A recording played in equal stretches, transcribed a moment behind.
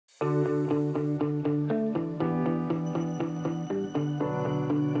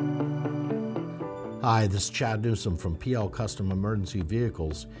Hi, this is Chad Newsom from PL Custom Emergency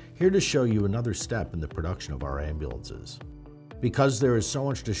Vehicles, here to show you another step in the production of our ambulances. Because there is so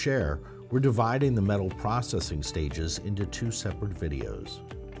much to share, we're dividing the metal processing stages into two separate videos.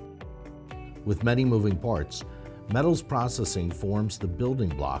 With many moving parts, metals processing forms the building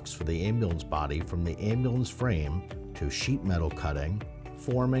blocks for the ambulance body, from the ambulance frame to sheet metal cutting,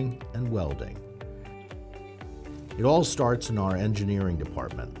 forming, and welding. It all starts in our engineering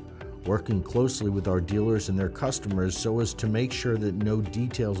department, working closely with our dealers and their customers so as to make sure that no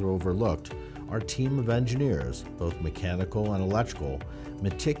details are overlooked. Our team of engineers, both mechanical and electrical,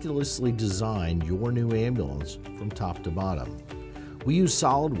 meticulously design your new ambulance from top to bottom. We use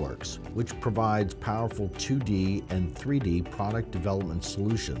SolidWorks, which provides powerful 2D and 3D product development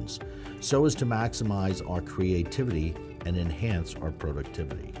solutions so as to maximize our creativity and enhance our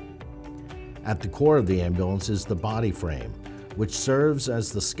productivity. At the core of the ambulance is the body frame, which serves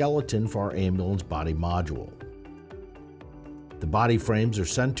as the skeleton for our ambulance body module. The body frames are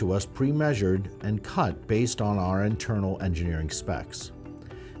sent to us pre-measured and cut based on our internal engineering specs.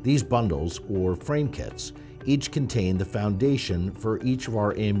 These bundles, or frame kits, each contain the foundation for each of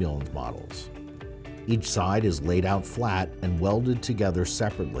our ambulance models. Each side is laid out flat and welded together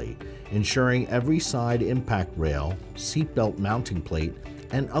separately, ensuring every side impact rail, seatbelt mounting plate,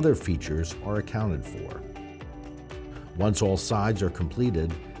 and other features are accounted for. Once all sides are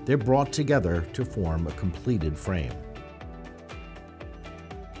completed, they're brought together to form a completed frame.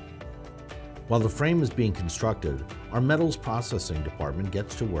 While the frame is being constructed, our metals processing department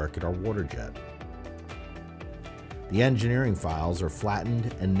gets to work at our water jet. The engineering files are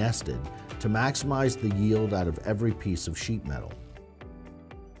flattened and nested to maximize the yield out of every piece of sheet metal.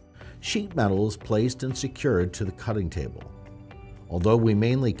 Sheet metal is placed and secured to the cutting table. Although we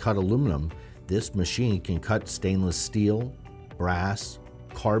mainly cut aluminum, this machine can cut stainless steel, brass,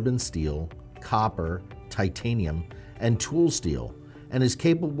 carbon steel, copper, titanium, and tool steel, and is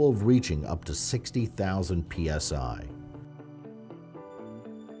capable of reaching up to 60,000 psi.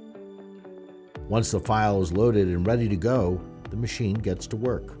 Once the file is loaded and ready to go, the machine gets to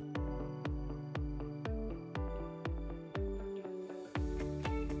work.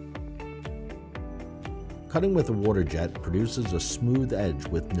 Cutting with a water jet produces a smooth edge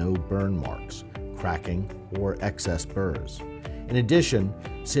with no burn marks, cracking, or excess burrs. In addition,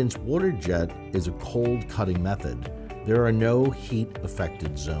 since water jet is a cold cutting method, there are no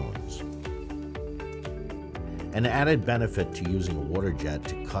heat-affected zones. An added benefit to using a water jet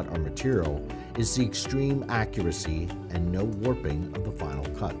to cut our material is the extreme accuracy and no warping of the final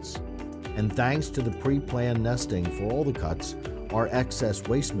cuts. And thanks to the pre-planned nesting for all the cuts, our excess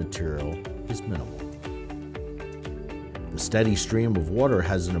waste material is minimal. The steady stream of water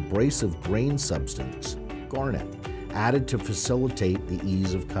has an abrasive grain substance, garnet, added to facilitate the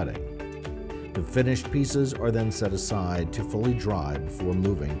ease of cutting. The finished pieces are then set aside to fully dry before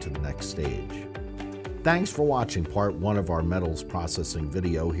moving to the next stage. Thanks for watching part 1 of our metals processing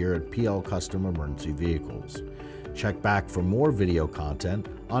video here at PL Custom Emergency Vehicles. Check back for more video content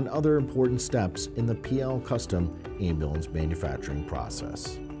on other important steps in the PL Custom ambulance manufacturing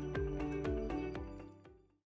process.